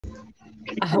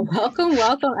Welcome,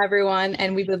 everyone.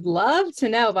 And we would love to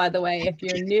know, by the way, if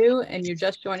you're new and you're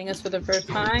just joining us for the first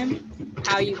time,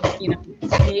 how you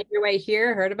made your way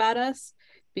here, heard about us,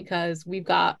 because we've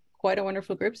got quite a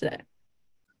wonderful group today.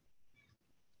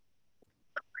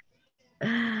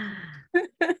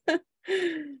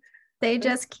 They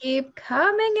just keep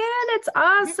coming in. It's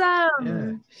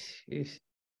awesome. Yeah.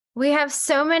 We have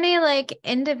so many like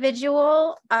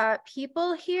individual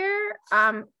people here.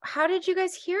 How did you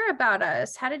guys hear about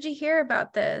us? How did you hear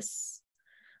about this?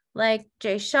 Like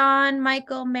Jay Sean,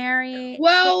 Michael, Mary.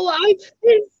 Well,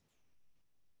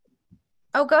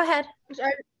 Oh, go ahead.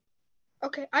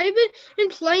 Okay, I've been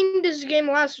playing this game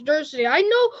last Thursday. I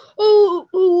know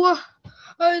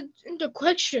the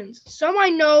questions. Some I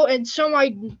know and some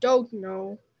I don't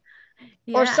know.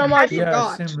 Yeah. Or some I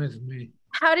forgot. Yeah, same as me.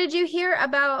 How did you hear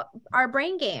about our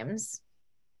brain games?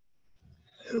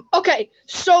 Okay,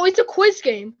 so it's a quiz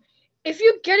game. If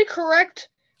you get it correct,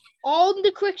 all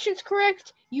the questions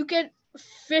correct, you get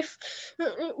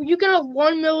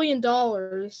 $1 million.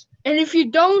 And if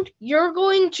you don't, you're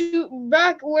going to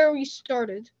back where we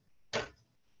started.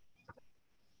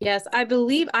 Yes, I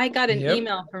believe I got an Yep.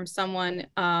 email from someone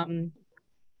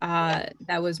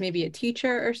that was maybe a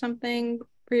teacher or something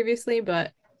previously,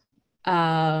 but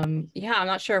yeah, I'm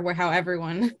not sure how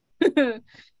everyone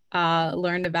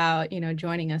learned about,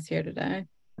 joining us here today.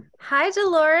 Hi,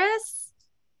 Dolores.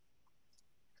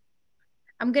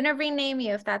 I'm going to rename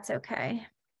you if that's okay.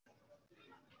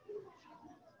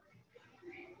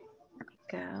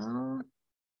 Go.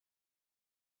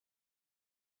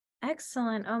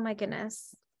 Excellent. Oh my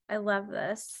goodness. I love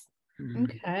this.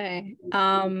 Okay.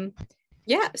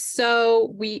 Yeah,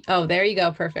 so there you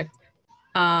go. Perfect.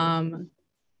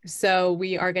 So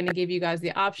we are going to give you guys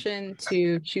the option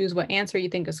to choose what answer you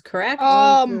think is correct.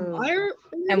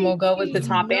 And we'll go with the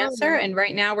top answer. And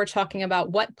right now we're talking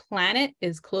about what planet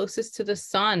is closest to the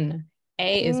sun.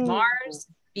 A is Mars,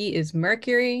 B is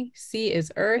Mercury, C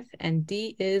is Earth, and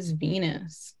D is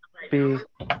Venus. B.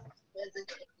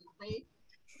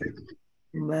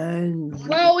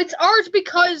 Well, it's Earth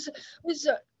because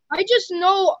I just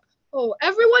know. Oh,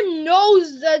 everyone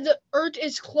knows that the Earth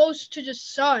is close to the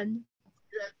sun,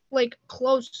 like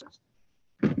close.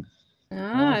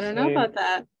 I don't know about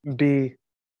that. B.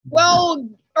 Well,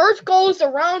 Earth goes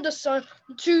around the sun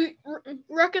to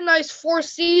recognize 4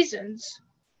 seasons.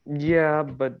 Yeah,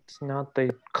 but it's not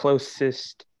the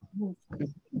closest.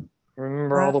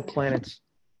 Remember all the planets.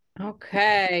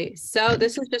 Okay, so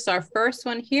this is just our first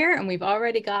one here, and we've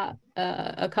already got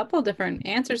a couple different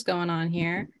answers going on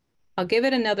here. I'll give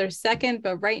it another second,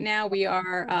 but right now we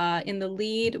are in the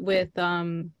lead with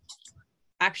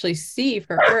actually C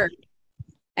for Earth,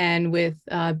 and with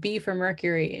B for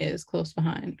Mercury is close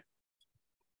behind.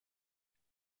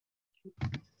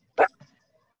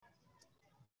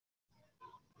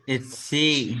 It's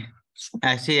C.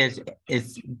 Actually,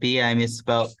 it's B. I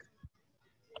misspoke.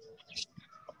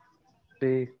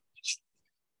 B.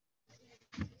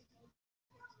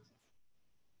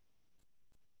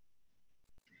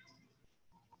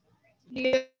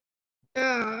 Yeah.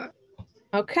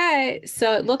 Okay,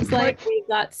 so it looks like we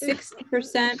got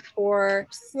 60% for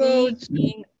C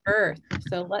being Earth.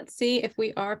 So let's see if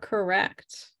we are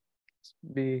correct.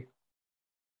 B.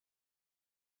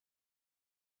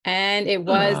 And it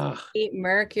was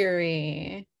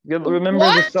Mercury. Remember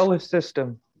the solar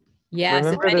system. Yes,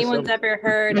 if anyone's ever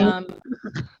heard,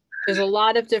 there's a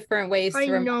lot of different ways to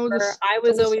remember. I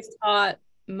was always taught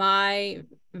my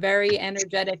very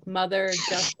energetic mother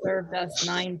just served us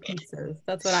 9 pizzas.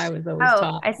 That's what I was always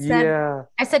taught.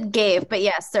 I said gave, but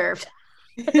yeah, served.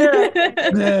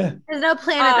 There's no planet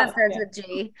that starts with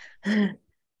G.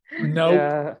 No.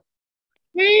 Yeah.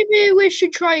 Maybe we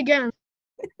should try again.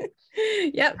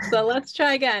 Yep, so let's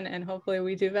try again and hopefully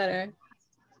we do better.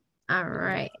 All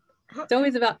right. It's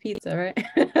always about pizza, right?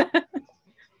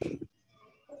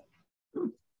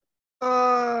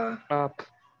 Up.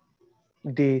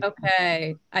 D.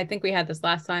 Okay, I think we had this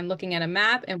last time. Looking at a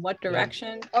map, in what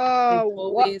direction is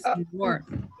always north?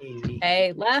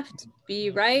 A, left, B,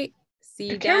 right, C,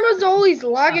 the down. camera's always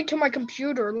lagging to my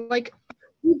computer. Like,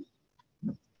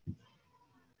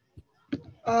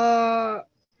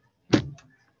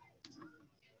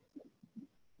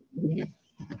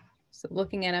 So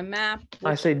looking at a map,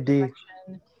 I say D.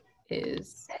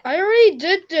 I already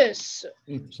did this.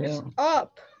 It's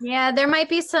up. Yeah, there might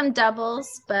be some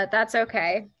doubles, but that's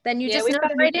okay. Then you just know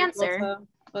the right answer. So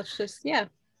let's just, get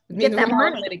that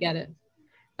money to get it.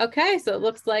 Okay, so it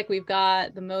looks like we've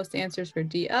got the most answers for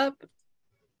D up.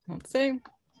 Let's see.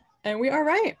 And we are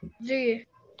right. D.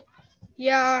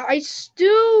 Yeah, I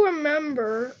still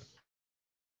remember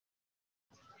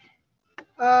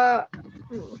Uh,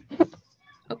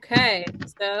 Okay,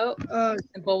 so uh,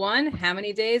 simple one. How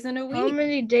many days in a how week?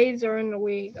 many days are in a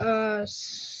week? A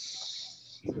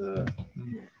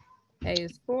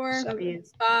is 4, B 7.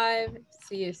 is 5,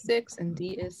 C is 6, and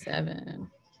D is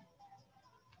 7.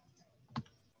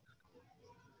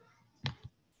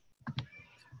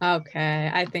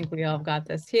 Okay, I think we all got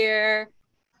this here.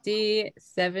 D,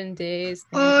 7 days.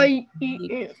 In a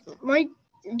week.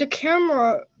 The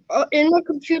camera in my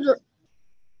computer.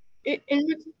 The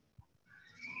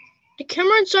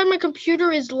camera inside my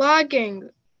computer is lagging.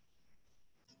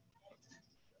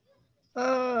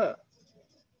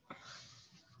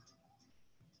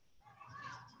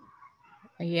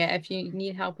 Yeah, if you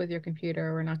need help with your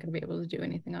computer, we're not going to be able to do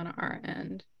anything on our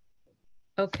end.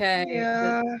 Okay.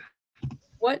 Yeah.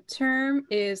 What term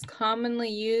is commonly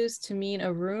used to mean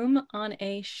a room on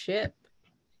a ship?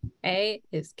 A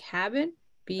is cabin,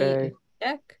 B A. is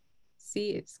deck, C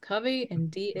is covey, and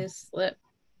D is slip.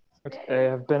 It's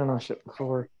A. I've been on a ship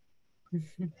before.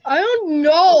 I don't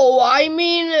know. I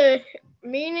mean,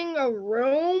 meaning a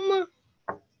room.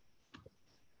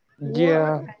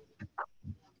 Yeah.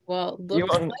 Well, You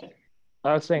looks want,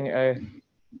 I was saying A.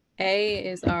 A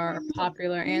is our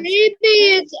popular answer. Maybe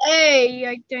it's A.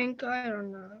 I think. I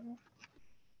don't know.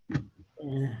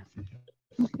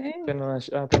 Okay. I've been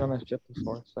on a ship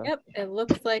before. So. Yep, it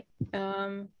looks like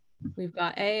we've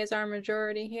got A as our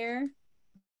majority here.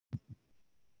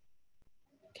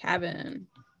 Cabin.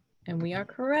 And we are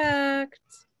correct.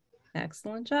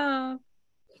 Excellent job.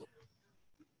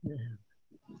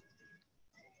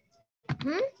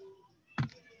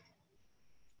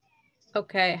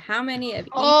 Okay, how many of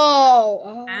each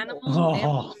animal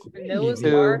knows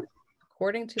are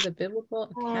according to the biblical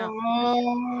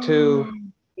account? 2.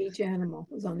 Each animal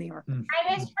was on the ark.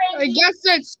 I guess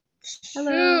it's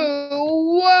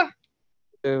Hello.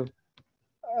 2.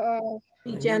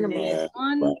 Each A animal. is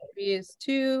 1, B is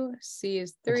 2, C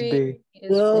is 3, It's B. D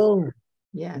is 4.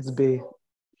 Yes. It's B.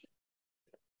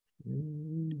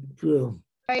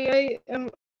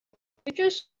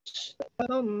 I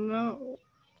don't know.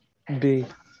 B.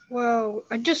 Well,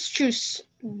 I just choose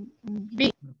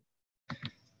B.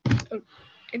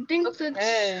 I think Okay.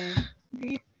 that's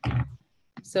B.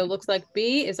 So it looks like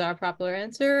B is our popular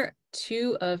answer.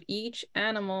 2 of each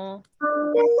animal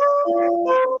are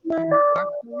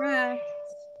correct.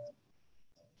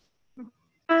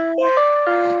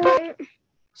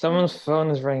 Someone's phone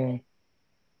is ringing.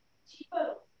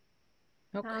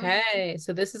 Okay,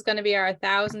 so this is going to be our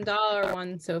 $1,000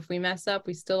 one. So if we mess up,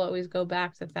 we still always go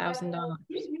back to $1,000.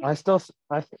 I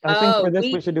think for this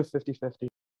we should do 50-50.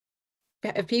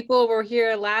 If people were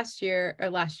here last year,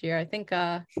 I think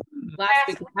last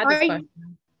week we had this question.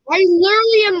 I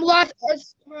literally am last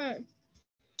time.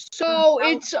 So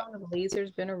it's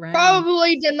laser's been around.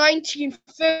 probably the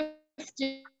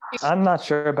 1950s. I'm not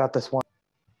sure about this one.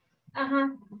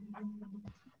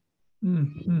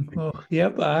 Oh,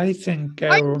 yep, I think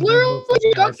I remember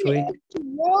literally got last week. it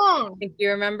wrong. I think you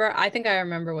remember. I think I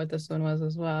remember what this one was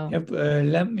as well. Yep,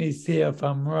 let me see if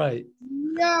I'm right.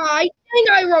 Yeah, I think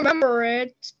I remember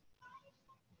it.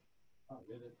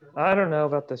 I don't know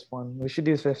about this one. We should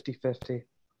do 50-50.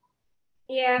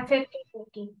 Yeah,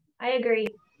 50-50. I agree.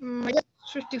 I guess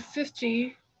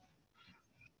 50-50.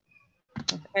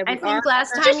 Okay, I think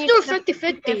last time Just you do did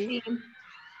 50-50.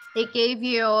 it gave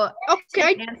you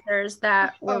Okay. answers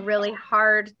that were really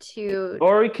hard to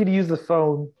Or we could use the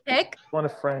phone. pick. Phone a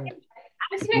friend.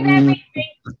 I'm just gonna grab my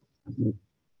drink.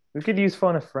 We could use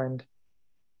phone a friend.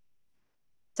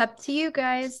 It's up to you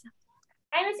guys.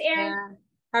 Hi, Miss Erin. Yeah.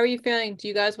 How are you feeling? Do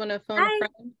you guys want to phone a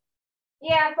friend?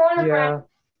 Yeah, phone a friend.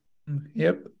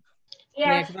 Yep.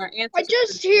 Yeah. 'Cause our answers I are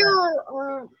just pretty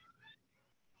hear.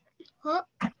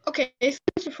 Okay,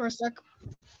 listen for a sec.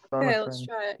 Phone a Okay, let's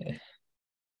friend. try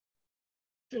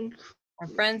it. Our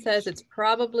friend says it's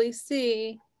probably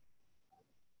C,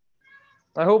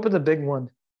 I hope it's a big one.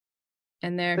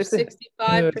 and they're They say-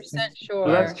 65% sure.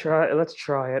 Let's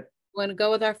try it. Want to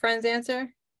go with our friend's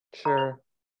answer? Sure.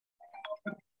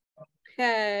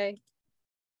 Okay.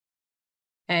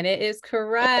 And it is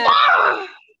correct.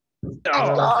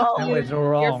 That was Your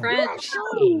wrong. friend.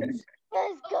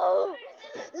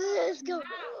 Let's go.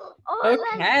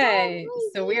 Okay,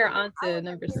 so we are on to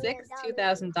number 6,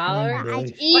 $2,000.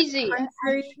 English. Easy. What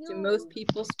country do most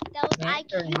people speak Those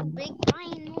Mandarin? IQ big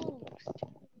giant moves.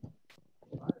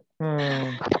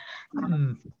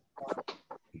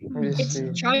 Let me It's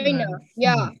see. China.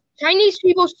 Yeah. Chinese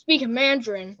people speak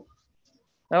Mandarin.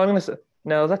 No, I'm gonna say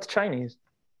no. That's Chinese.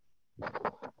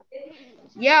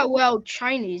 Yeah, well,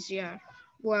 Chinese, yeah.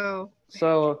 Well.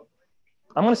 So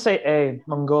I'm gonna say A,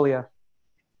 Mongolia.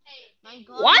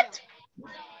 What?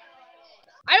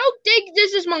 I don't think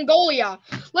this is Mongolia.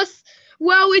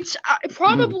 It's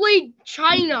probably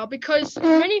China because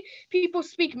many people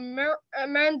speak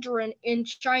Mandarin in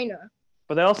China.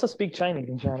 But they also speak Chinese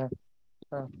in China.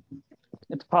 So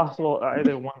it's possible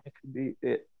either one could be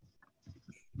it.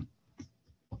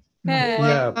 Okay.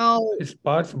 Yeah, Well, it's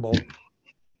possible.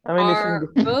 I mean, Our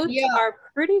votes Yeah. are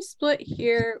pretty split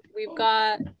here. We've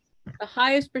got the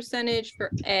highest percentage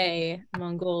for A,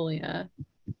 Mongolia,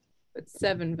 with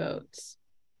 7 votes.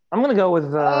 I'm gonna go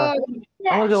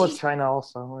with China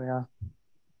also.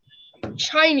 Yeah.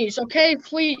 Chinese, okay,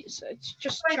 please. It's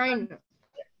just China.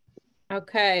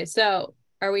 Okay, so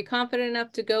are we confident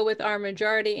enough to go with our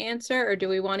majority answer, or do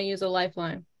we want to use a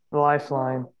lifeline? The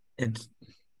lifeline. It's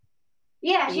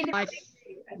Yeah, she's I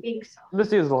I think so.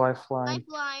 Let's use the lifeline.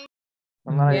 Lifeline.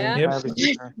 I'm not Yeah. even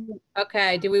entirely sure.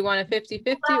 Okay, do we want a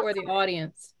 50-50 or the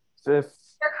audience? If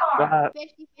Your car. that,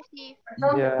 50-50.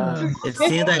 yeah. it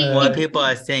seems like Uh, more people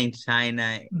are saying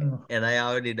China, Mm. and I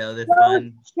already know this Well,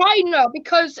 one. China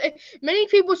because many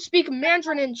people speak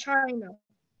Mandarin in China.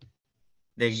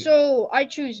 They So I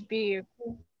choose B.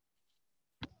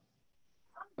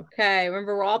 Okay,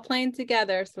 remember we're all playing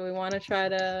together, so we want to try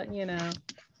to,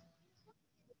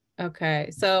 Okay,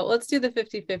 so let's do the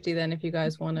 50-50 then if you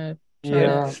guys want to try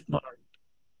Yeah. to. Smart.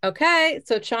 Okay,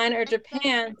 so China or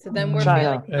Japan. So then we're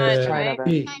China. feeling China, China right? then.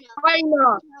 B.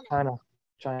 China.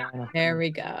 China. There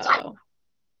we go.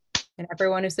 And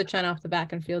everyone who said China off the back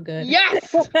can feel good.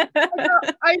 Yes,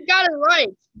 I got it right.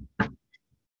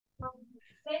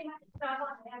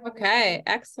 Okay,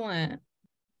 excellent.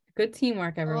 Good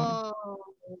teamwork, everyone. Oh.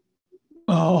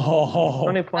 Oh. How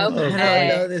many points? Okay. I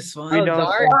don't know this one. Oh, darts.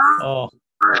 darts. Oh.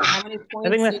 How many points? I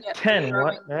think do you that's get for 10,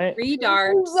 throwing right? 3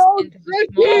 darts So into the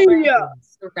small tricky. ring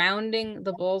surrounding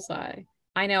the bullseye.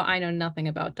 I know nothing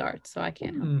about darts, so I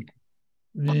can't help you.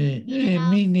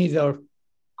 Me neither.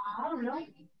 I don't know.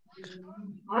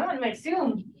 I want to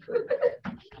assume.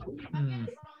 Mm.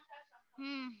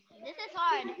 This is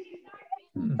hard.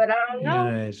 But I don't know.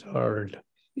 Yeah, it's hard.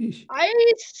 Eesh. I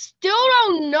still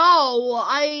don't know.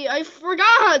 I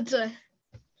forgot. So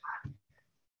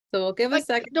we'll give a Like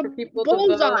second the for people to vote.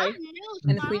 bullseye.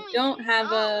 And if we don't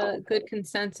have a good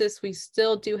consensus, we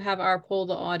still do have our poll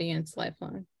the audience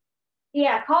lifeline.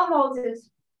 Yeah, call Moses.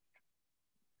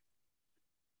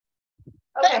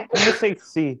 Okay. I'm gonna say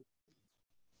C.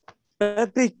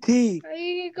 Big T.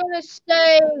 I'm gonna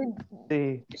say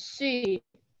C. C.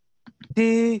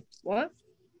 T. What?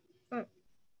 I'm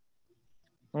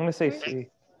gonna say C.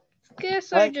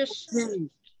 Guess I just.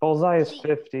 Bullseye is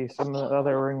 50. Some of the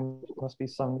other ring must be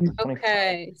some 25.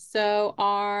 Okay, so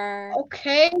our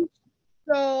Okay.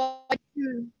 So I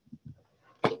choose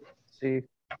C.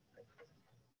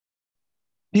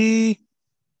 T.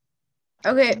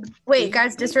 Okay, wait,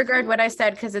 guys, disregard what I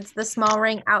said because it's the small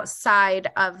ring outside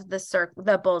of the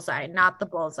the bullseye, not the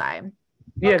bullseye.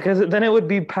 Yeah, because then it would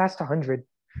be past 100.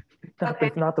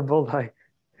 Okay. Not the bullseye.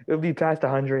 It would be past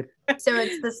 100. So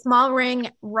it's the small ring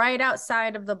right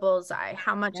outside of the bullseye.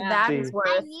 How much Yeah. that is See. I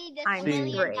worth? need this times $1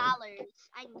 million. 3.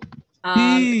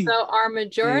 I need. so our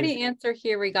majority answer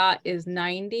here we got is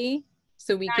 90.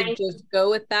 So we could just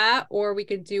go with that, or we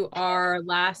could do our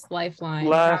last lifeline.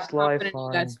 Last How confident you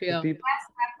lifeline. guys The feel? people-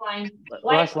 Line.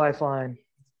 Last lifeline.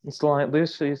 It's the line.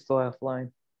 Loose use the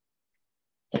lifeline.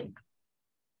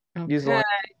 Use the Okay.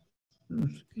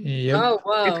 line. Yep. Oh,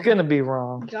 whoa. It's gonna be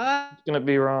wrong. guys. It's gonna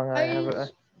be wrong.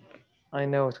 I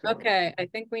know it's gonna Okay, I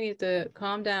think we need to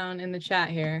calm down in the chat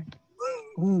here.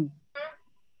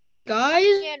 Guys.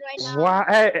 Right now.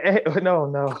 Why?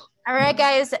 No. All right,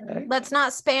 guys, let's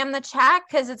not spam the chat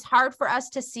because it's hard for us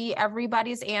to see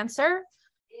everybody's answer.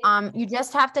 You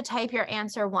just have to type your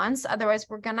answer once, otherwise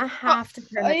we're gonna have to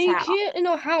turn the I chat off. can't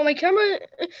know how my camera,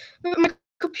 my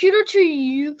computer to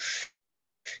you.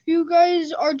 You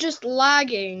guys are just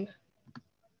lagging.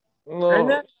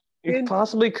 No. It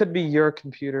possibly could be your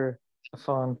computer,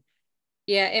 phone.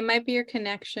 Yeah, it might be your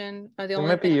connection. The only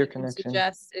might be thing your I can connection.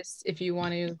 suggest is if you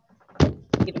want to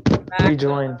come back.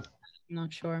 Rejoin. I'm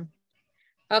not sure.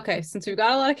 Okay, since we've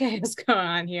got a lot of chaos going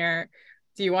on here,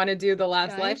 do you want to do the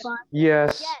last Guys? lifeline?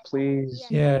 Yes, Yes. please.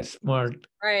 Yeah, smart.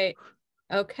 Right.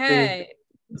 Okay.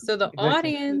 So the Exactly.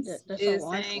 audience That's a is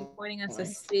lifeline. saying pointing us a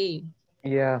C.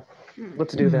 Yeah.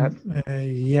 Let's do that. Yeah.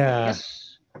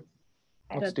 Yes.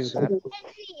 Let's do That's- that.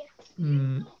 Let's see.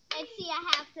 Mm, Let's see.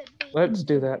 I have to be. Let's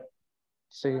do that.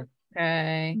 See.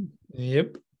 Okay.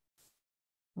 yep.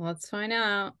 Let's find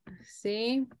out.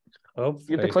 See? You have to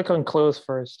Hopefully. click on close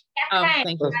first. Oh, Okay.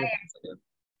 thank you.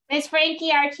 Miss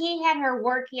Frankie, RT had her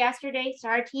work yesterday, so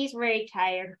RT's very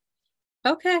tired.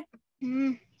 Okay.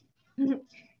 Mm. Did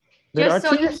Just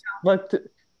so RT you know. like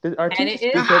Our And it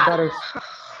team is- speak about her.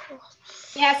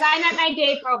 Yes, I'm at my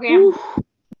day program.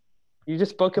 You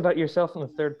just spoke about yourself in the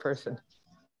third person.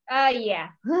 Yeah.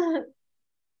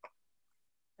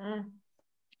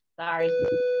 Sorry.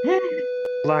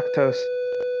 Lactose.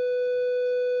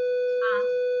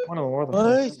 What in the world?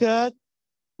 What is that?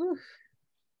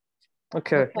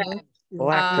 Okay.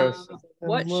 Lactose.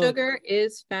 What sugar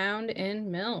is found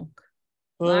in milk?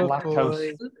 Oh,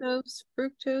 Lactose. Glucose,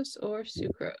 fructose, or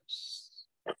sucrose?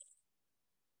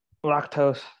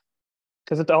 Lactose.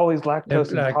 Because it's always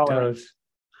lactose intolerant. Lactose.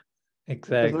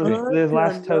 Exactly. There's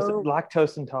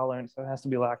lactose intolerant, so it has to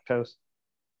be lactose.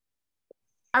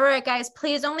 All right, guys,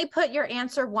 please only put your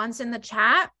answer once in the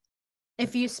chat.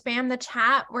 If you spam the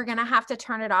chat, we're going to have to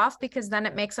turn it off because then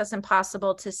it makes us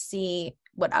impossible to see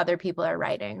what other people are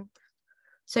writing.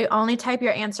 So you only type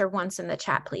your answer once in the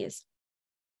chat, please.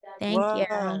 Thank you.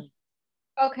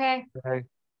 Okay. Okay.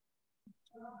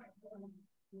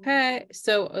 Okay,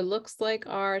 so it looks like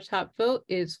our top vote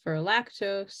is for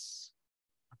lactose.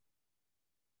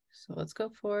 So let's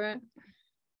go for it.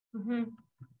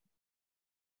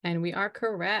 And we are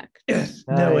correct. Yes,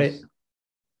 know Nice.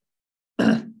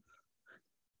 it.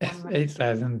 It's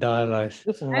 $8,000.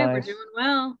 This is Hey, we're nice. doing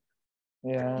well.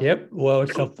 Yeah. Yep. Well,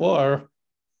 so far.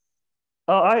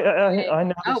 Oh, I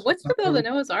know. Oh, what's with all the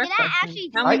Noah's Ark Did I questions?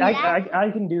 actually How do many, that?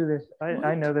 I can do this.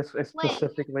 I know this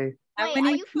specifically. how Wait,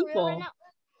 many are you for real people? right now?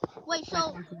 Wait,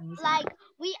 so like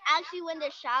we actually win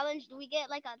this challenge, do we get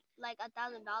like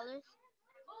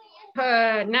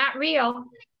 $1,000? Not real.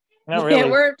 Not really. Yeah,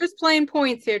 we're just playing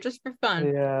points here, just for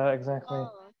fun. Yeah, exactly.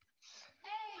 Oh,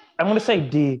 I'm gonna say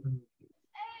D.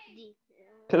 D.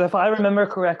 Because if I remember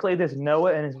correctly, there's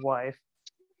Noah and his wife,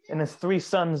 and there's 3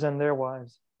 sons and their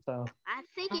wives. So I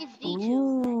think it's D too.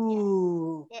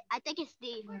 Ooh. Yeah, I think it's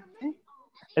D.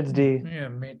 it's D. Yeah,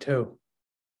 me too.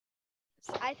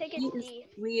 I think He it's is D.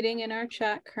 leading in our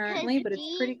chat currently, but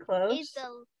it's pretty close.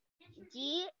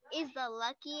 D is the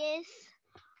luckiest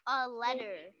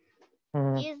letter.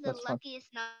 D is the That's fun. luckiest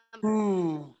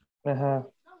number. Uh-huh.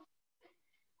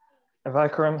 If I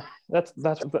can, that's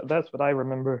what I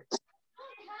remember.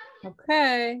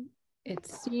 Okay, it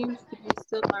seems to be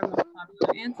still our most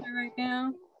popular answer right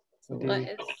now. So D.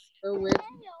 let us go with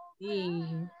D.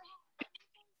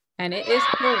 And it is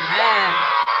correct.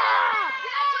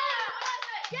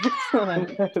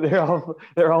 Excellent. they're all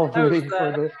That was, rooting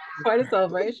for the. quite a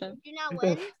celebration. Did you not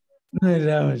win?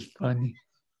 That was funny.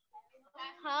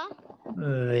 Huh?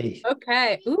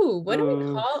 Okay. Ooh, what do we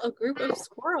Ooh. call a group of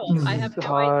squirrels? I have no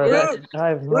Hard. idea. I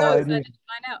have no So idea. excited to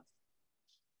find out.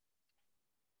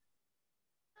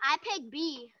 I picked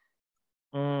B.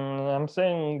 I'm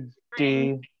saying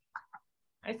D.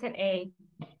 I said A.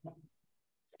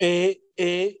 A.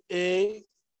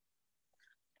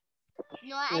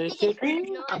 No, I think it's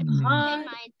no, A I pod,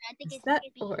 think is it's that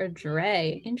B. or a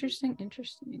dray? Interesting.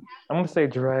 I'm gonna say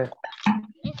Dre.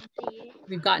 It's D.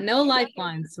 We've got no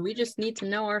lifelines, so we just need to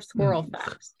know our squirrel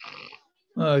facts.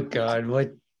 Oh God,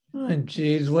 what? Oh,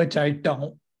 geez, which I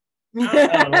don't. Me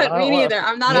neither.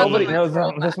 I'm not up Nobody on my knows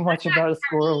squirrel this facts. much about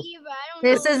squirrels.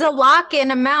 This is a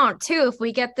lock-in amount too. If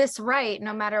we get this right,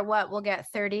 no matter what, we'll get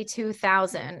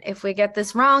 32,000. If we get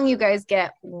this wrong, you guys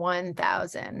get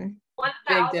 1,000.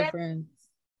 Big difference.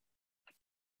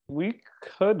 We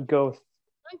could go.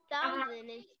 1,000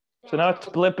 is. So now it's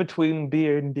split between B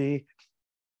and D.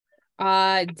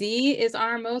 D is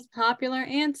our most popular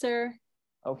answer.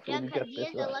 Hopefully Yeah, we because get D this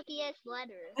is the right. luckiest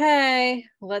letter. Hey,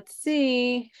 let's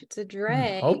see if it's a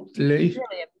Dre. Hopefully. Really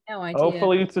have no idea.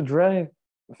 Hopefully it's a Dre.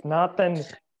 If not, then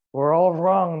we're all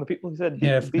wrong. The people who said D,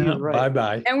 Yeah, if B is not, right.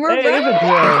 bye-bye. And we're Hey, it is a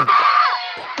right.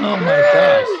 Dre. Oh my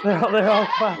gosh. They're all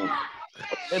clapping.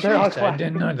 They're all Jeez, I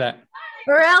didn't clapping. know that.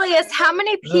 Aurelius, how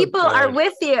many people are God.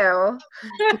 with you? A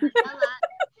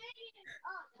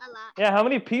lot. Yeah, how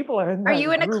many people are in that Are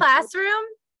you in a group? classroom?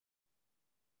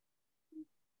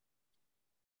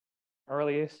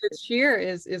 Earliest. The cheer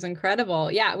is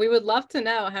incredible. Yeah, we would love to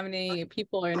know how many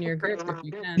people are in your group if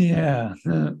you can. Yeah.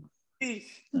 Oh,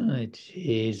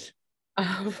 jeez.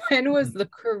 When was the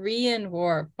Korean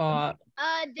War fought?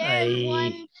 There's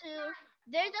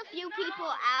there's a few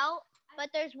people out, but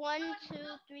there's 1, 2,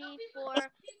 3, 4,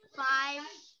 5,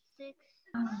 6.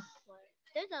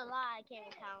 There's a lot I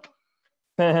can't count.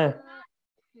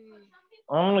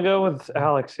 I'm gonna go with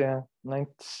Alex, yeah.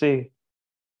 C.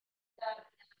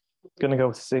 Gonna go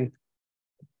with C.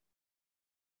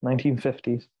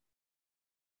 1950s.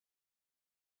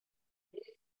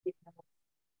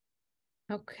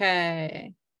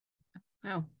 Okay.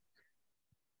 Wow.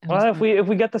 Well, if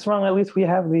we get this wrong, at least we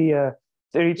have the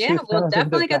 32. Yeah, we'll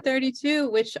definitely get 32,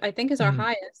 which I think is our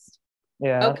highest.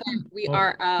 Yeah. Okay, we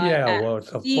are Yeah, at well,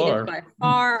 it's a C is four. by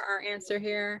far our answer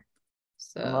here.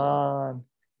 Come So on.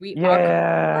 we are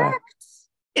Yeah. correct.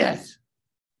 Yes.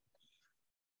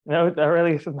 No, that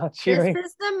really is not cheering. This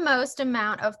is the most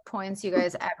amount of points you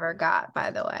guys ever got,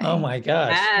 by the way. Oh my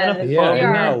gosh. Yes, Yeah, we I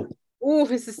are. know. Ooh,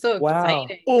 this is so Wow.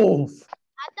 exciting. Oh,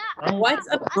 What's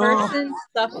a person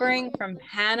suffering from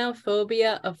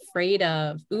panophobia afraid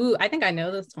of? Ooh, I think I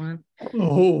know this one.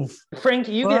 oh. Frank,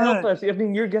 you can help What? us. I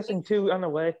mean, you're guessing two on the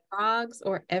way. Frogs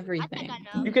or I think everything? I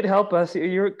know. You could help us.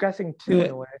 You're guessing two on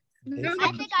the way.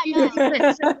 I think I know.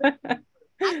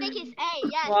 I think it's A.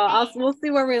 Yes. Well, A. we'll see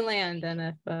where we land, and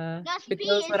if That's it B.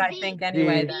 goes It's what I B. think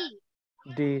anyway. D.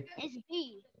 Then. D. It's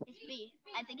B. It's B.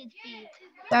 I think it's B.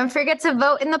 Don't forget to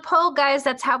vote in the poll, guys.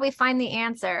 That's how we find the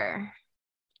answer.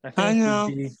 I I think know.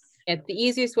 it's D. It's the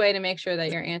easiest way to make sure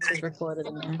that your answer is recorded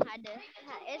in there. I did.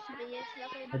 It's B. It's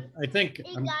definitely B. I think It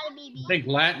gotta be B. I think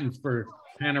Latin for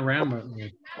panorama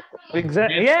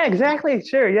Exactly. Yeah, exactly.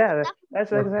 Sure. Yeah.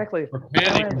 That's exactly. or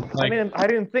panic is like I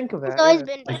didn't think of that. It's always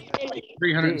Yeah. been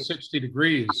 360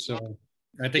 degrees. So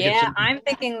I think Yeah, it's I'm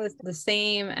thinking the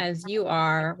same as you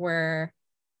are, or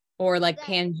like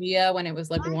Pangea when it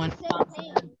was like one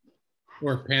consonant.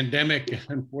 or pandemic,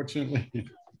 unfortunately.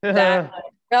 That,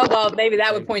 oh, well, maybe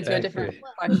that would point to a different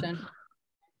Exactly. question.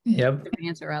 Yep. Different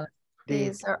answer, rather.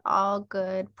 These are all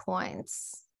good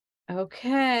points.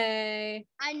 Okay.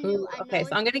 I knew. Ooh, I know okay, so it's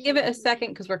I'm going to B. give it a second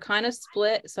because we're kind of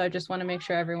split. So I just want to make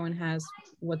sure everyone has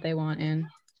what they want in.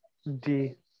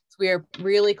 D. So we are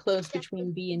really close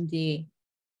between B and D.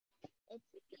 It's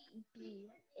B.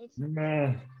 It's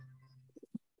No.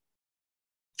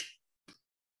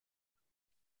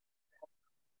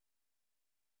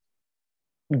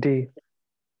 D.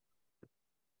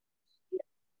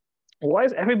 Why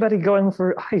is everybody going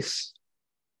for ice?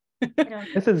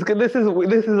 This is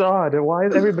odd. Why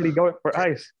is everybody going for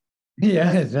ice?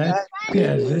 Yeah, this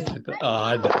is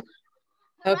odd.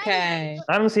 Okay.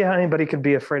 I don't see how anybody could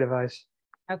be afraid of ice.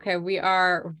 Okay, we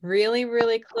are really,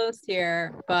 really close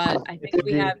here, but I think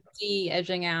we D. have D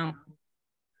edging out.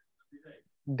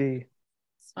 D.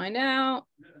 Let's find out.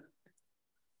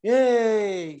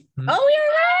 Yay! Oh, you're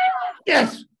right.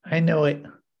 Yes, I know it.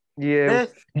 Yeah,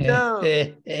 Let's go.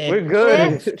 we're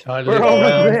good. Totally We're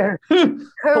almost wrong. there.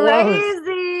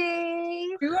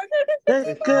 Crazy.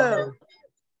 Let's go.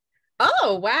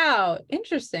 Oh, wow.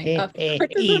 Interesting. What does a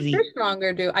Easy.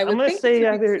 fishmonger do? I I'm would gonna think say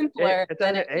it would be either simpler it's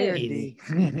than either it A or is. D.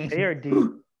 Easy. A or D. Does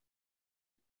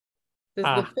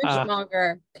the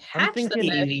fishmonger catch the thinking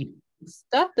fish, easy.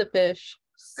 stuff the fish,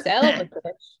 sell the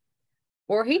fish,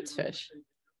 or eats fish?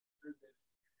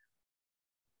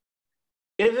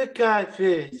 It's a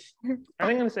catfish. I think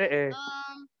I'm gonna say A.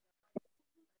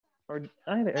 Or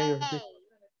either A or D. A.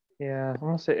 Yeah, I'm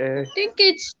gonna say A. I think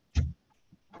it's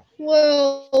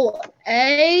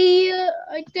A.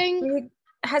 I think.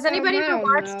 Has anybody I ever don't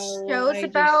watched know. shows I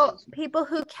about just- people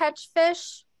who catch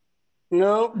fish?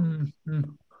 No. Mhm.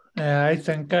 Yeah, I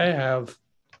think I have.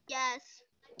 Yes.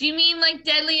 Do you mean like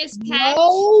Deadliest Catch?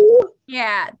 No.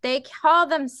 Yeah, they call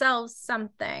themselves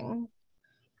something.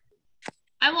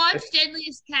 I watched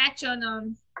Deadliest Catch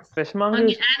on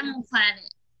Fishmongers? Animal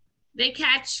Planet. They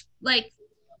catch like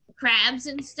crabs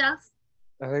and stuff.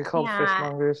 Are they called Yeah.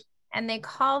 fishmongers? And they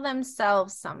call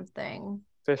themselves something.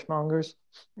 Fishmongers?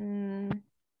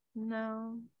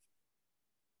 No.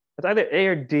 It's either A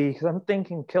or D because I'm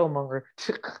thinking Killmonger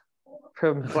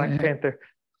from Black Panther.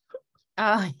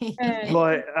 Oh,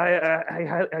 But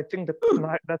I think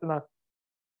that's not.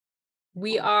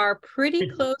 We are pretty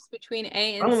close between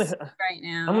A and C right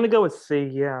now. I'm gonna go with C.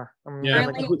 Yeah.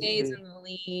 Currently, A is in the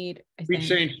lead. I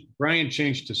think. Brian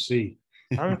changed to C.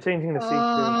 I'm changing to C too.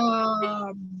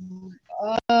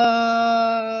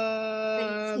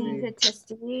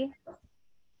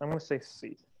 I'm gonna say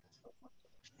C.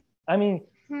 I mean,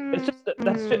 it's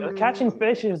just catching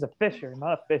fish is a fisher,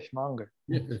 not a fishmonger.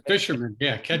 Yeah, fisherman,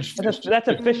 yeah, catch fish. That's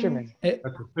a fisherman. That's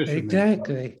a fisherman.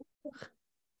 Exactly.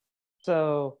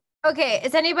 So. Okay,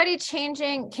 is anybody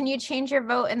changing? Can you change your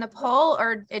vote in the poll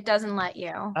or it doesn't let you?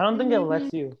 I don't think it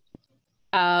lets you.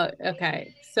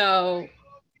 Okay. So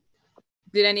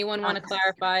did anyone want to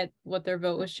clarify what their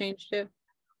vote was changed to?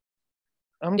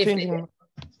 I'm changing.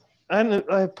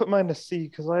 I put mine to C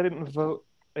because I didn't vote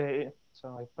A,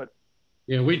 so I put.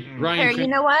 Yeah, Ryan. Here, you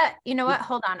know what?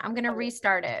 Hold on. I'm gonna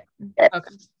restart it.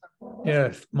 Okay.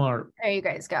 Yeah, smart. There you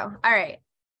guys go. All right.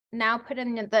 Now put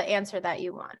in the answer that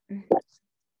you want.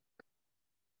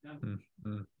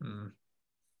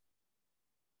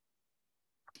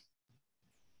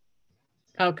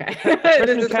 Okay. Person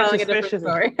This is telling a different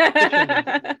story.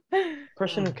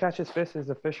 Person who catches fish is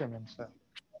a fisherman. So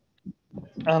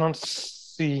I don't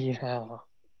see C.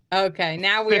 Okay,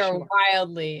 now we are Fisherman.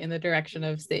 wildly in the direction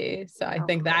of C. So I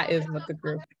think that is what the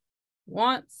group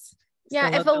wants. Yeah,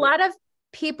 So if a lot of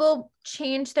people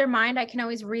change their mind, I can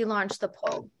always relaunch the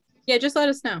poll. yeah, just let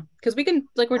us know because we can,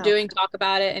 like we're Oh. doing, talk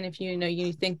about it, and if you know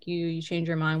you think you change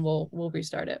your mind, we'll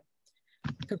restart it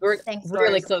because we're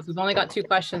really Doris. close. We've only got 2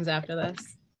 questions after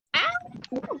this.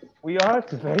 We are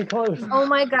very close. Oh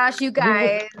my gosh, you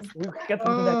guys. We get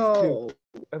these next 2.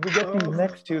 If we get these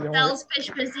next 2, then we're...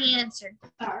 Selfish was the answer.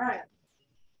 All right.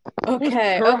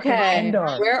 Okay, Turok okay. and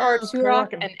Andar? Where are Who's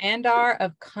Turok Turok and Andar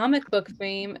of comic book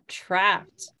fame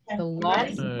trapped? The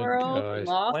Lost Oh, World, gosh.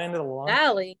 Lost Land of the Lost?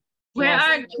 Valley. Where Lost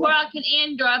are Turok and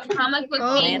Andor of comic book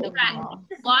Land fame of trapped?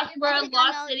 Lost. Lost World,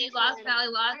 Lost City, Lost Valley,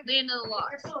 Lost Land of the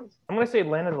Lost. I'm going to say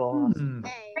Land of the Lost.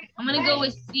 I'm gonna go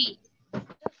with C.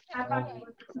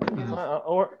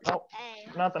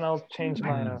 Not that I'll change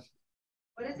my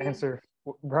answer.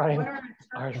 Brian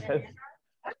already said.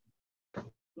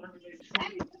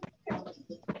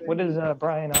 What is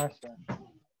Brian R say?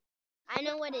 I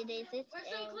know what it is. It's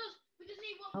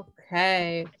A.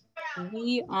 Okay.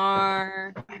 We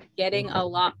are getting a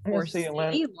lot I'm gonna for say C,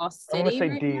 Land- Lost I'm going City. to say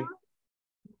right D. now.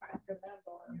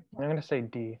 I'm going to say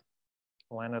D.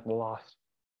 Land of the Lost.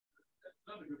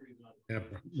 Yeah,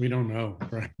 we don't know.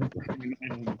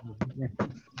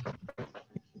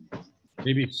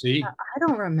 Maybe C. I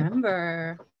don't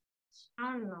remember.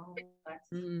 I don't know.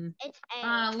 It's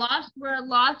A. Lost World,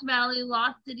 Lost Valley,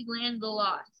 Lost City, Land of the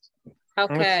Lost.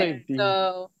 gonna say Okay, D.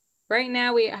 so right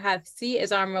now we have C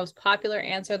as our most popular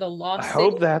answer, the Lost I City.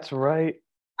 hope that's right.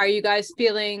 Are you guys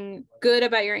feeling good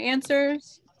about your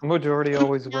answers? Majority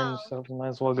always wins, so we might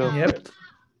as well go. Yep.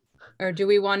 Or do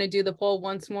we want to do the poll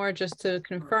once more just to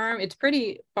confirm? It's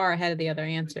pretty far ahead of the other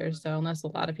answers, so unless a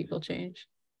lot of people change.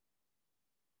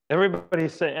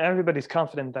 Everybody's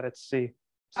confident that it's C.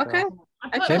 So. Okay. I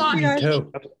put trust Lost you guys.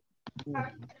 too.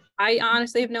 I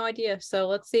honestly have no idea. So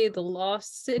let's see the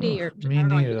Lost City, or Me I don't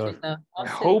know what you neither. said, the I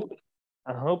Lost hope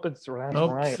it's that's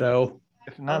Hope right. so.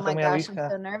 If Oh not, my then we at gosh, least I'm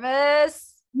have. so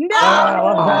nervous. No! Ah, I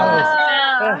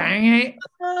love Valley. Dang it.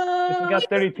 If we got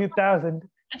 32,000.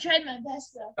 I tried my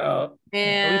best though. Oh,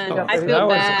 And got I 30. feel That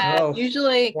was bad. close.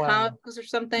 Usually Wow. comic books or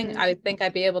something, I would think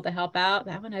I'd be able to help out.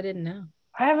 That one I didn't know.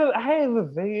 I have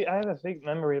a vague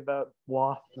memory about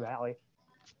Lost Valley.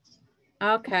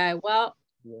 Okay, well,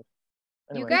 You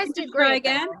Anyway. guys just did try great.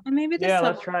 again, though. and maybe this Yeah, time.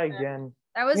 let's try again.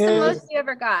 That was the most you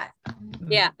ever got.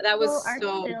 Yeah, that was People are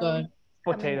so still- good.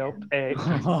 Potato. A.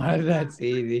 Oh, that's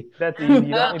easy. That's easy. You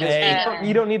don't, need Okay.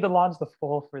 you don't need to launch the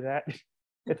full for that.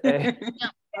 It's A.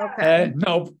 Okay.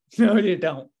 Nope. No, you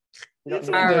don't. You don't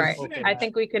need All the right, full for I that.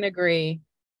 think we can agree.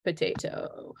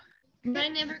 Potato. I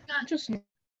never got Just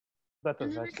That's a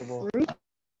vegetable.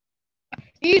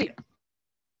 eat it.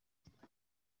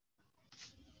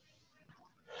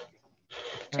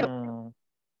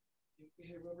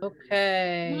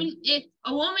 Okay. If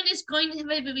a woman is going to have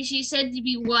a baby, she's said to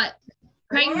be what?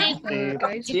 Pregnant.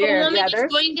 Guys, If Dear, a woman yeah, is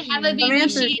there's going to have a some baby,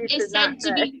 answers she you is should not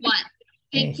said to be what?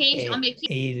 Vacation on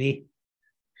vacation. Easy.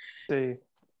 C.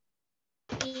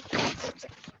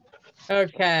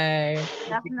 Okay.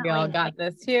 I think we all Definitely. got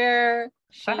this here.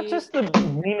 That's She just the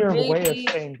meaner way of maybe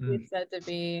saying. is said to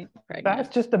be pregnant.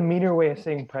 That's just a meaner way of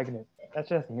saying pregnant. That's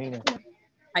just meaner.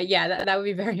 Yeah, that would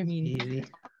be very mean. Easy.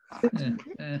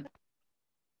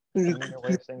 Meaner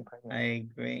way of saying pregnant. I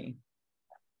agree.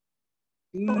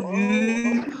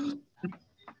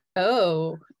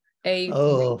 Oh, a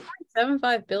Oh,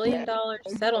 $3.75 billion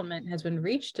settlement has been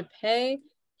reached to pay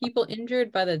people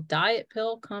injured by the diet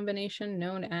pill combination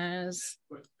known as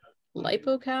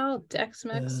Lipocal,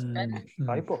 Dexmex,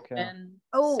 Lipocal.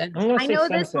 Oh, Sen- I'm gonna I say know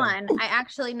this Sensen. one. I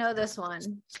actually know this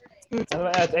one.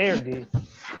 That's A or D.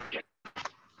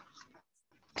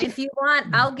 If you want,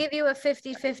 I'll give you a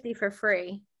 50-50 for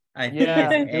free. I think Yeah,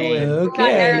 it's do A. it.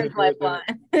 okay. Aaron's lifeline.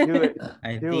 Do it.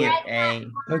 I Do think it. it's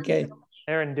A. Okay.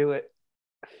 Aaron, do it.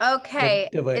 Okay,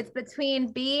 Do it. it's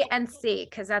between B and C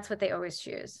because that's what they always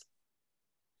choose.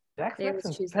 They always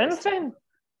Jackson choose those two. Sensen.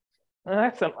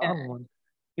 That's an odd one.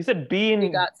 You said B and We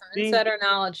got some C. insider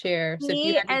knowledge here. So if you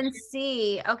B had to and choose-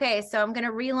 C. Okay, so I'm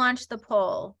gonna relaunch the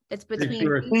poll. It's between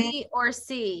sure. B or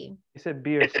C. You said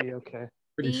B or C. Okay.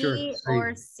 Pretty sure B it's C.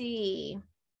 or C.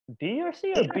 D or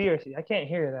C or B or C? I can't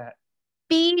hear that.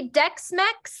 B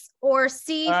Dexmex or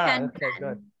C Okay, Fenfen.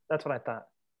 good. That's what I thought.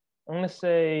 I'm gonna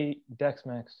say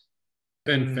Dexmex.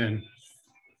 Fin.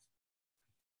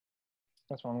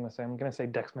 That's what I'm gonna say. I'm gonna say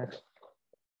Dexmex.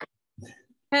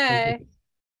 Okay.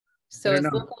 So I it's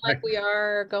don't know. looking like we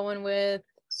are going with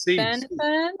C. Fen.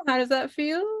 How does that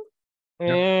feel?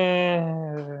 Yeah.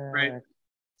 Right.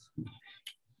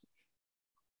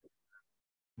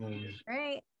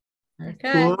 Great.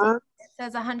 Okay. What? It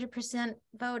says 100%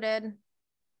 voted.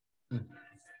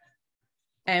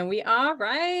 And we are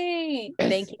right.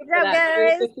 Thank you Good for job,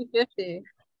 that. guys.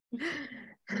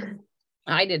 50-50.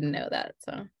 I didn't know that,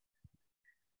 so.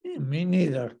 Yeah, me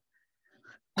neither.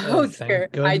 Oh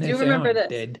Thank dear. I do goodness remember Ellen this.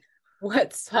 did.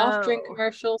 What soft drink Oh.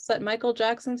 commercial set Michael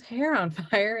Jackson's hair on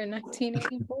fire in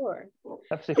 1984?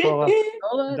 Pepsi Cola.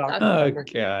 Cola, Dr. Oh Pepper.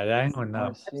 God, I don't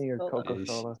know. Pepsi or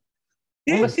Coca-Cola. Jeez.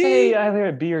 I'm gonna say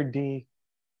either B or D.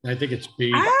 I think it's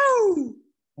B. Ow!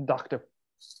 Dr.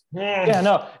 Yeah,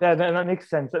 no, that makes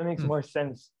sense. That makes Hmm. more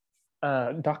sense.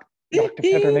 Dr.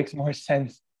 Pepper makes more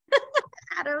sense.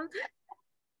 Adam.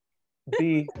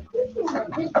 B.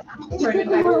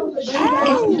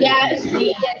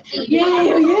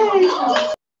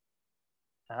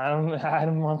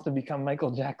 Adam wants to become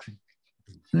Michael Jackson.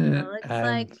 It looks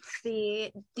like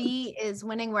the D is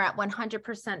winning. We're at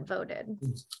 100% voted.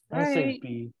 I'm gonna say Right.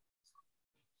 B.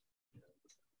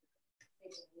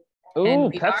 And Ooh,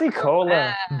 we Pepsi are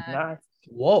Cola. correct. Nice.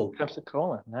 Whoa. Pepsi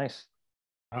Cola. Nice.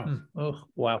 Oh, Oh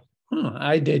wow.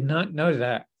 I did not know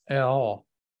that at all.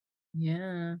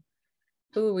 Yeah.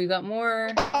 Ooh, we got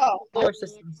more Oh. solar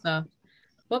system stuff.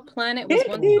 What planet was once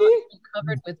thought to be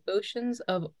covered with oceans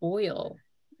of oil?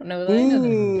 I don't know that I know that.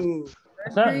 Ooh.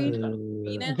 It's not- Mercury, Uh,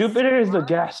 Venus, Jupiter is the Mars?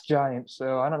 gas giant,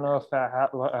 so I don't know if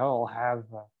I'll have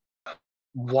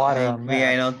water I on agree. I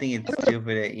that. don't think it's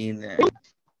Jupiter either.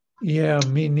 Yeah,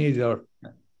 me neither.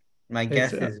 My It's,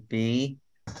 guess is B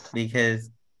because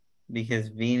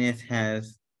Venus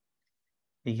has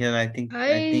because I think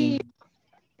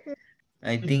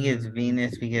it's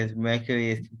Venus because Mercury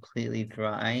is completely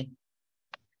dry.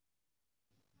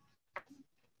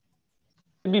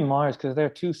 It'd be Mars because there are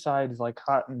two sides, like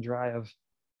hot and dry of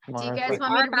Do Mars. you guys like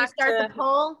want me to back restart to- the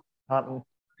poll? hot and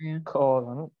Yeah.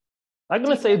 cold. I'm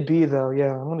gonna say B though.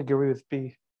 Yeah, I'm gonna agree with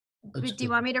B. let's Do you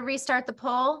want me to restart the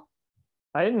poll?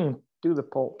 I didn't even do the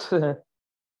poll.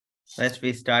 Let's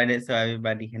restart it so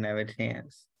everybody can have a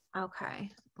chance. Okay,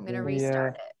 I'm gonna Yeah.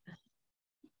 restart it.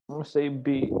 I'm gonna say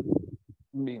B.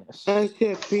 Venus. I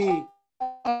said B.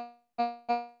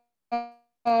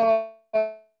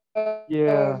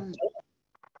 Yeah.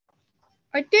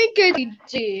 I think it's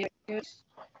D.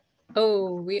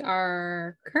 Oh, we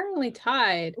are currently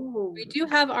tied. We do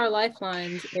have our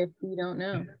lifelines if we don't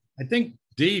know. I think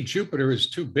D, Jupiter is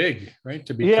too big, right?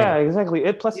 To be Yeah, covered. exactly.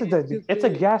 It's a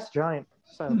gas giant.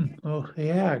 So Oh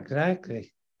yeah,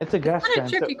 exactly. it's a gas It's kind of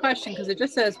a giant. tricky question because it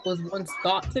just says was once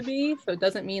thought to be, so it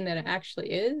doesn't mean that it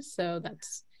actually is. So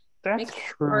that's That's makes it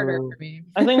harder true. for me.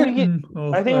 I think we could,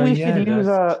 Oh, I think we yeah, should use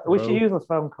that's we should true. use a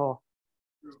phone call.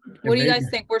 What do you maybe- guys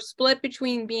think? We're split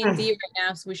between being D right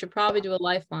now, so we should probably do a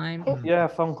lifeline. Yeah,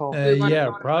 phone call. we wanna Yeah,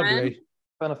 phone a friend? probably.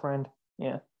 Phone a friend.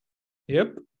 Yeah.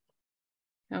 Yep.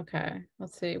 Okay,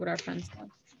 let's see what our friends have.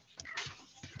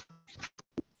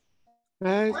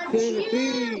 I said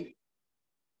B.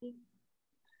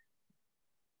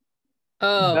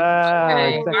 Oh, Ah,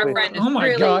 okay. Our exactly. friend is Oh my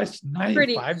really gosh,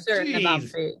 pretty 95. certain about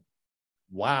Jeez. B.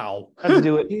 Wow. Let's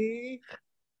do it. B.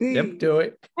 B. Yep, do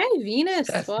it. Hey, Venus.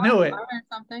 Just Well, knew I it. learned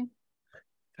something.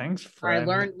 Thanks, Or I friend.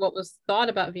 learned what was thought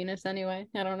about Venus anyway.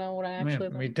 I don't know what I actually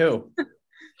Me learned. too.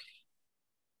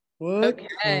 What?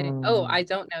 Okay. Oh, I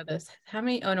don't know this. How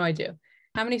many? Oh, no, I do.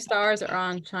 How many stars are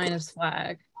on China's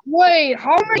flag? Wait,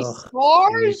 how many Ugh,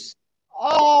 stars?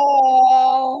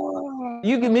 Oh.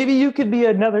 Maybe you could be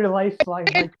another lifeline,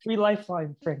 like free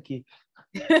lifeline, Frankie.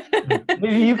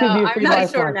 Maybe you could No, be a I'm free not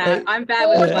sure lifeline. now. I'm bad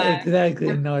with flags.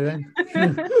 Exactly, Northern.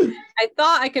 I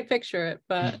thought I could picture it,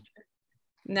 but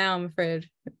now I'm afraid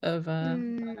of I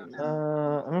don't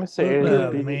know. I'm gonna say A or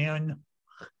Oh, B. man.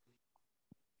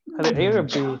 Either A or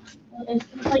B.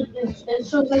 It's like it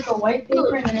shows like a white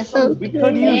paper and then it shows We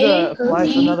could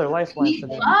use another lifeline for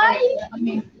this. I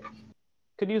mean,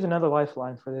 Could use another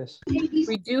lifeline for this.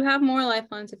 We do have more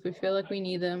lifelines if we feel like we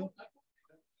need them.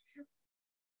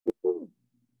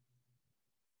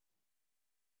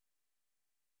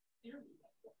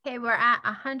 Okay, we're at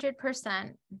 100%.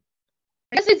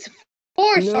 I guess it's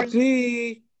 4 No stars.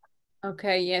 B.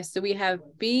 Okay, yes. So we have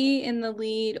B in the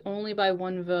lead only by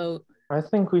 1 vote. I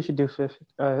think we should do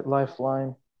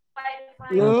lifeline.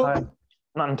 No.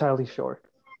 Not entirely sure.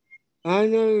 I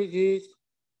know it is.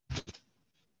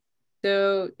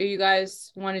 So do you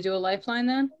guys want to do a lifeline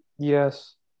then?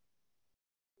 Yes.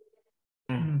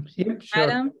 Yep, sure.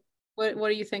 Adam, what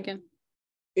are you thinking?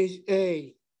 It's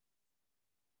A.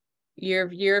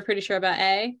 You're pretty sure about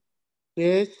A?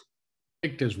 Yes. I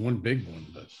think there's one big one,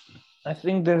 but I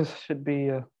think there should be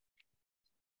a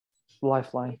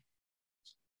lifeline.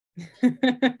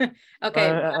 Okay.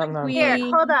 I'm not Here,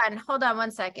 sure. hold on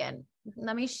 1 second.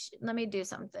 let me do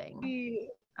something.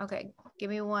 Okay, give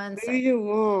me one Maybe second. you're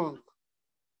wrong.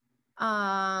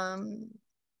 I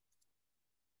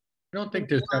don't think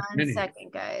there's that One many.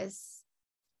 second, guys.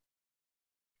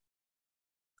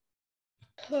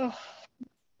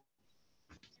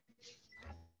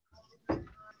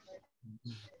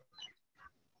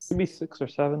 Maybe 6 or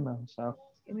 7 though. So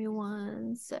Give me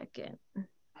 1 second.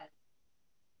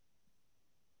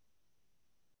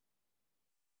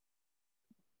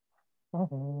 Yeah,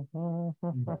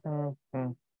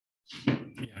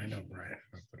 I know, Brian.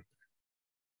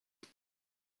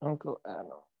 Uncle Adam.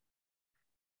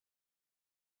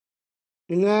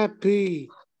 Not B.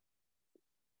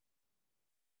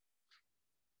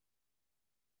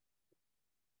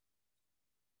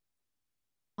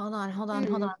 Hold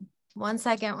on. 1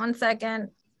 second.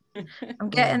 I'm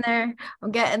getting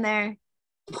there.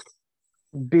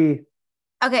 B.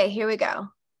 Okay, here we go.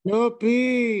 No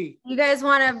B. You guys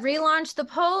want to relaunch the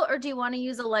poll or do you want to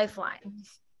use a lifeline?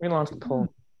 Relaunch the poll.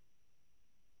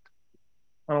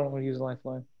 I don't want to use a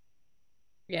lifeline.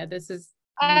 Yeah, this is.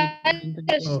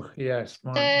 Oh, yeah,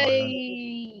 smart.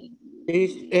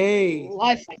 It's A.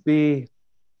 Lifeline. B.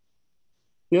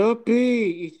 No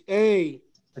B. It's A.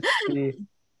 It's B.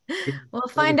 We'll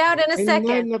find out in a And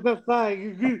second. number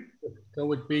 5. Go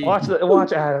with B. Watch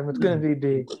Adam. It's gonna be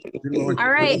B. All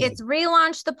right, it's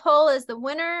relaunch the poll as the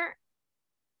winner.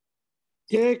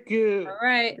 Thank you. All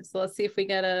right, so let's see if we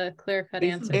get a clear-cut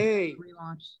It's answer. A.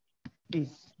 Relaunch. B.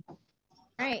 All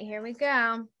right, here we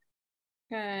go.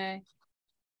 Okay.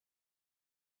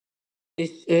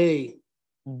 It's A.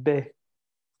 B.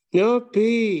 No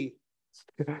B.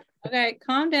 Okay,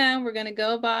 calm down. We're gonna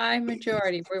go by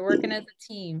majority. We're working as a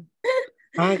team.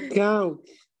 I count.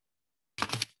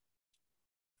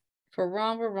 If we're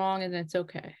wrong, and it's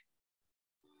okay.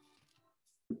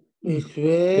 It's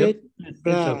red. It's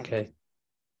Black. okay.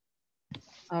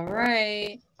 All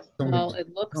right. Well,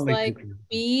 it looks like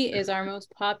B is our most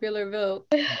popular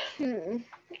vote.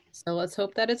 So let's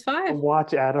hope that it's 5.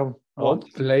 Watch Adam.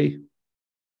 Hopefully.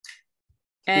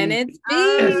 And it's B.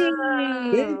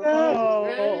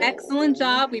 Oh. Excellent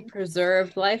job. We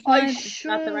preserved lifelines. It's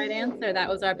not the right answer. That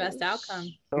was our best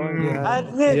outcome.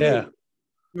 Yeah.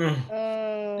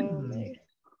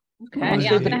 Okay,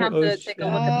 yeah, I'm gonna have to take a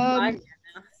look at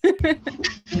the 5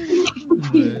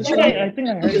 here now. I think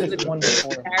I heard this one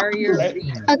before. Carrier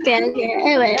B. Okay.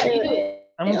 Anyway.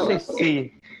 I'm gonna say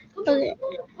C. Okay.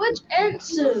 Which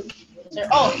answer?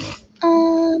 Oh.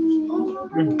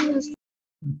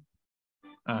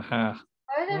 Uh-huh.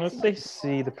 I'm gonna say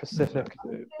C, the Pacific.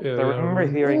 I remember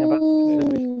hearing about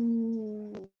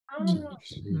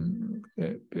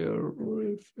it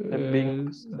being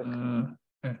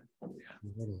Pacific.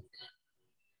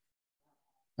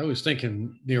 I was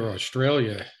thinking near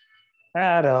Australia.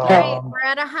 Adam. All right, we're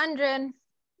at 100.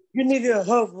 You need a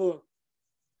helper.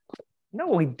 No,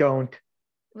 we don't.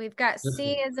 We've got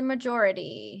C as a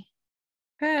majority.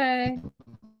 Okay.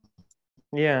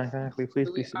 Yeah, exactly. Please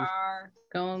So be we C. are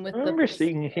going with I remember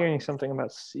the hearing something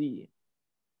about C.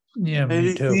 Yeah,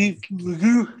 me too.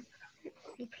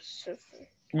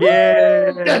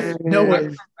 Yeah. Yes, no way.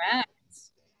 correct.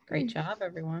 Great job,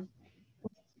 everyone.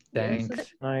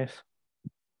 Thanks. Nice.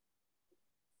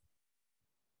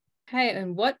 Okay,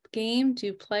 and what game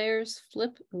do players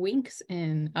flip winks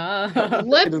in? Flip?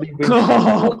 Tiddlywinks.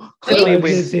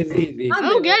 I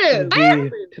don't get it.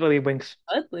 Tiddlywinks.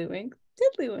 Tiddlywinks.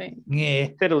 Tiddlywinks. Yeah.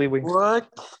 Tiddlywinks. What?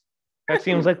 That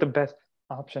seems like the best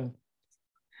option.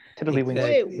 Tiddlywinks.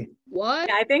 Wait, what?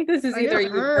 Yeah, I think this is I either never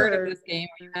you've heard of heard. this game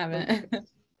or you haven't.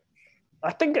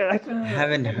 I think I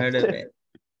haven't heard of it.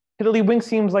 Tiddlywinks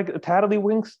seems like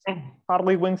Taddlywinks,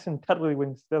 Toddlywinks, and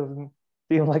Tiddlywinks doesn't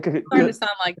seem like a Starting good. to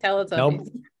sound like Teletubbies.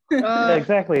 Yeah,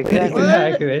 exactly.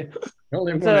 Exactly. The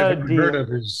only It's one I've ever D. heard of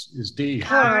is D.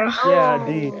 Yeah,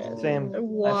 D. Same. I've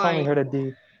Why? only heard of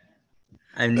D.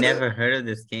 I've never heard of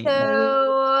this game.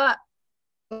 So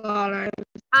God,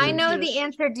 I know the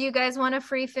answer. Do you guys want a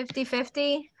free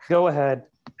 50-50? Go ahead.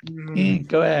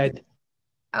 Go ahead.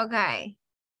 Okay.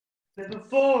 Number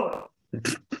 4.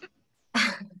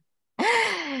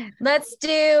 Let's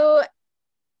do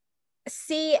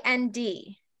C and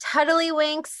D.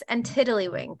 Tuddlywinks and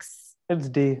Tiddlywinks. It's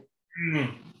D.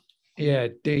 Yeah,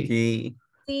 D. D.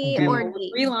 C D. or We're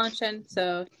D. relaunching,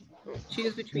 so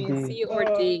choose between D. C or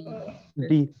D.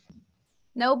 D.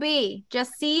 No B,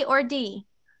 just C or D.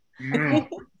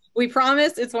 We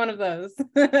promise it's one of those.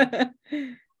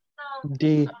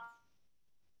 D.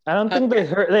 I don't think they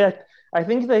heard. I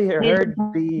think they heard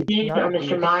B. Not Mr.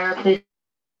 D. Meyer, please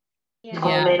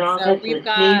call the main Yeah, so office. we've Ms.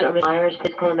 got Mr. Myers,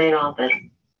 please call the main office.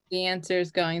 the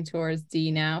answers going towards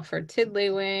D now for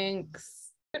Tiddlywinks.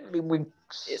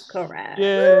 Is correct.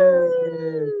 Yeah.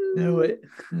 No, it,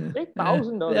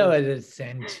 $8,000. that was a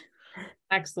cinch.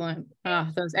 Excellent.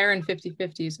 Those Aaron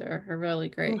 50/50s are really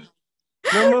great.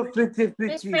 No more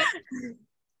 50-50.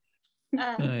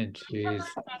 Oh, jeez.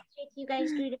 You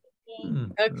guys do the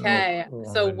game. Okay.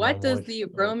 So Roman what does numerals. the Oh,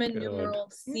 Roman God. numeral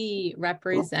C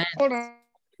represent? Hold on.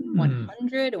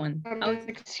 100, 1,000,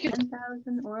 Excuse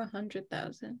 10,000, or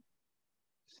 100,000?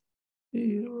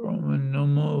 The Roman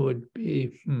numeral would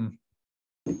be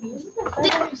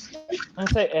I'd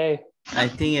say A. I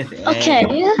think it's A. Okay.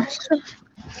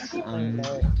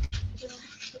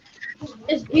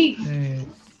 It's B.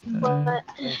 but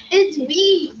It's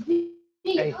B.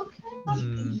 A. How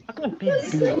can it be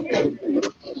B?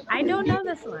 I don't know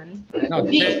this one. No,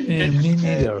 me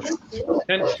neither.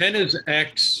 10 is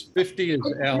X, 50 is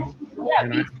L,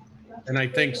 and I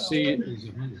think C is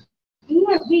 100.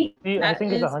 B, I That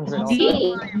think it's is 100. also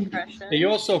Also. my impression. You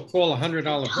also call $100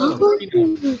 bill.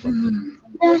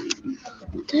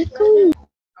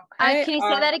 Okay, Can you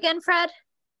say that again, Fred?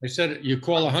 They said you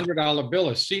call $100 bill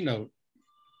a C note.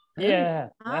 Yeah,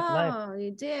 that's nice. Oh,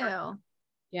 you do.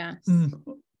 Yes.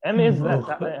 M is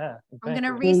that. Yeah, I'm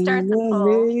gonna exactly. restart the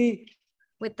poll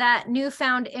with that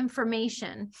newfound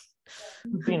information.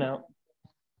 You know,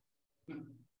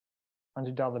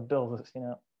 $100 bills. You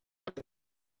know, it's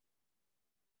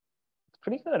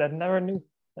pretty good. I never knew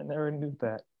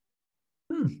that.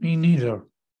 Me neither.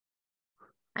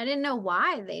 I didn't know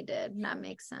why they did. That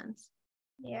makes sense.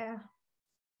 Yeah.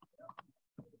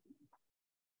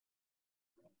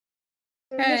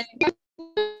 Okay.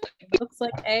 Looks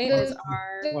like A is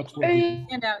our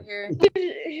handout here.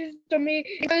 to me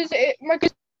because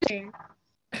Marcus. And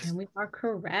we are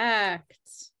correct.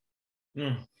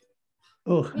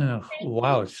 Oh,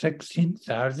 wow,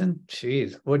 16,000.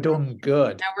 Jeez, we're doing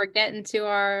good. Now we're getting to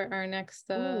our next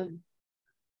This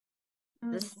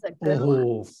is a good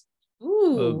one. Oh,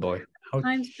 ooh, oh boy.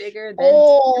 times bigger than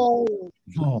Oh.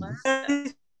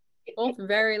 both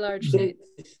very large states.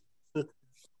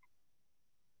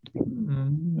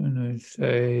 I'm gonna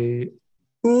say.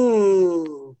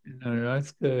 No,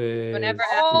 that's good. Whenever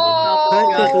Okay.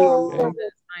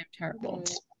 I'm terrible.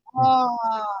 I'm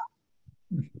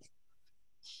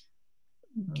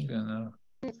gonna.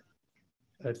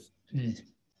 That's.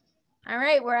 All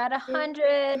right, we're at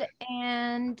 100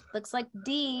 and looks like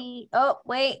D. Oh,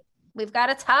 wait, we've got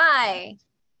a tie.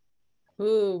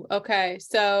 Ooh, okay.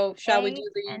 So shall we A do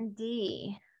the and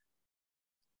D?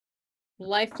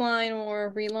 Lifeline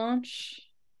or relaunch?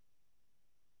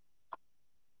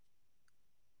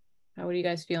 How are you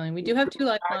guys feeling? We do have 2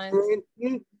 lifelines.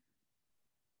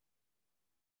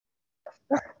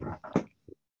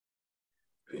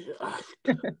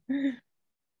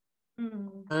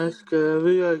 Ask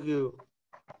you.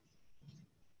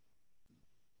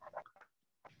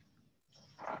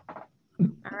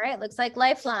 All right, looks like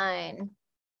Lifeline.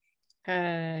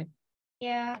 Okay.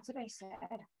 Yeah, that's what I said.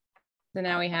 So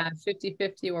now we have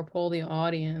 50-50 or poll the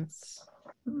audience.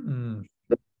 What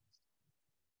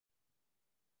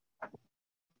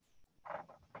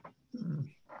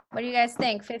do you guys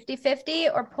think?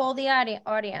 50-50 or poll the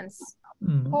audience?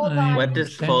 What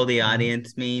does poll the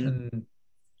audience mean?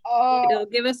 It'll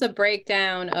give us a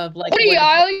breakdown of like What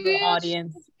the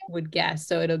audience would guess.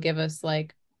 So it'll give us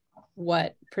like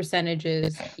what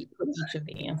percentages for each of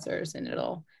the answers, and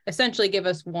it'll essentially give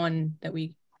us one that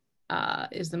we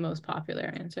is the most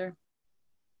popular answer.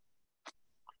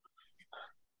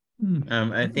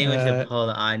 I think we should poll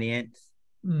the audience.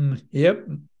 Yep,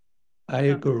 I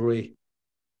agree.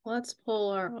 Let's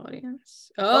poll our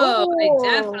audience. Oh, I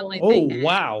definitely think. Oh,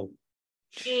 wow.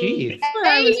 Jeez. That's what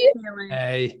I was feeling.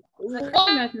 Hey. I can't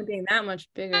imagine it being that much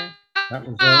bigger. That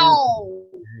was Wow.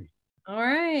 All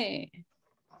right.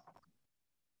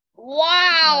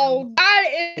 Wow, that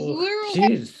is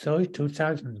literally. Jeez, so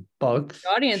 $2,000. The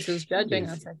audience is judging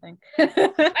us, I think.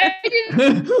 I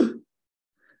didn't.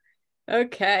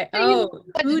 Okay. Oh,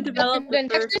 who developed the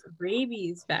first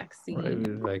rabies vaccine?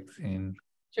 Rabies vaccine.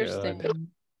 Interesting. God.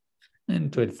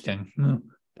 Interesting.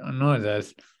 Don't know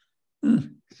this.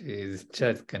 She's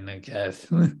just gonna guess.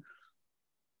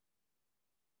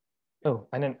 Oh,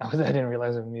 I didn't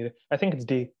realize I was muted. I think it's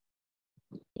D.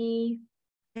 D.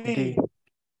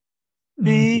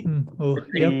 D. Oh,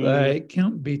 yep. It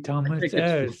can't be Thomas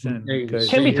Edison.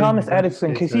 Can't be Thomas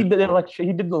Edison because he did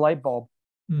the light bulb.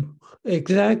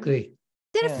 Exactly.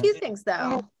 Did a few things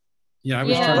though. Yeah, I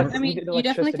mean, you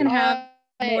definitely can have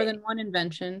more than one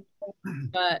invention,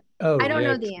 but I don't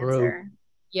know the answer.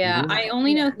 Yeah, I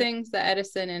only know things that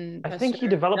Edison and I think he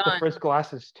developed the first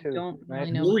glasses too. Don't right?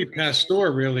 really know. Louis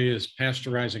Pasteur really is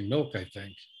pasteurizing milk, I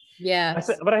think. Yes.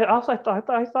 But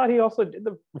I thought he also did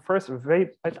the first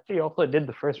rape. I thought he also did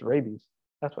the first rabies.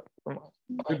 That's what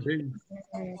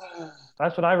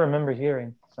I remember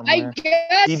hearing somewhere. I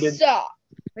guess He did.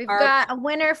 We've got a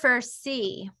winner for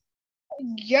C.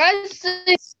 Yes.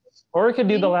 Or we could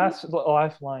do the last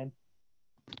lifeline.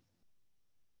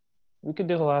 We could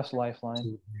do the last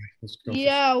lifeline.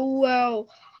 Yeah, well,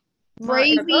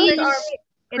 Rabies.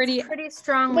 Pretty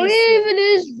strongly. What if it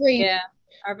is rabies? Yeah,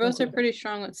 our votes are pretty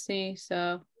strong with C,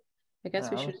 so I guess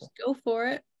we should just go for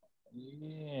it.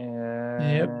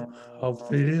 Yeah. Yep.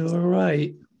 Hopefully they were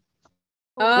right.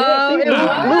 Oh, yeah, it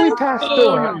was Louis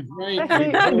Pasteur. Right.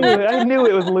 I knew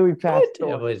it was Louis Pasteur.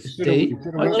 It was D.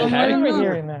 What the I heck? remember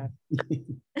hearing that.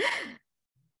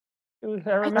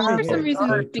 I remember for some reason.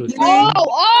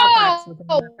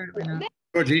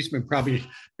 George Eastman probably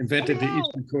invented the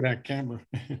Eastman Kodak camera.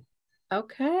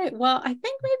 Okay, well, I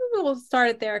think maybe we will start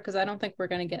it there because I don't think we're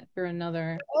going to get through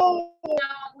another. No,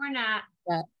 we're not.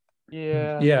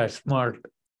 Yeah. Yeah, smart.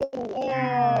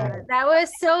 That was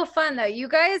so fun though. You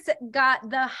guys got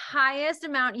the highest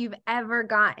amount you've ever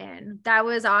gotten. That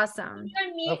was awesome.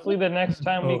 Hopefully the next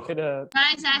time we could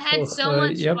Guys, I had so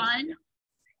much fun.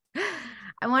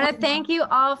 I want to thank you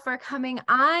all for coming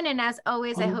on, and as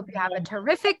always, I hope you have a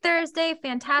terrific Thursday,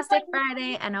 fantastic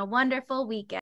Friday, and a wonderful weekend.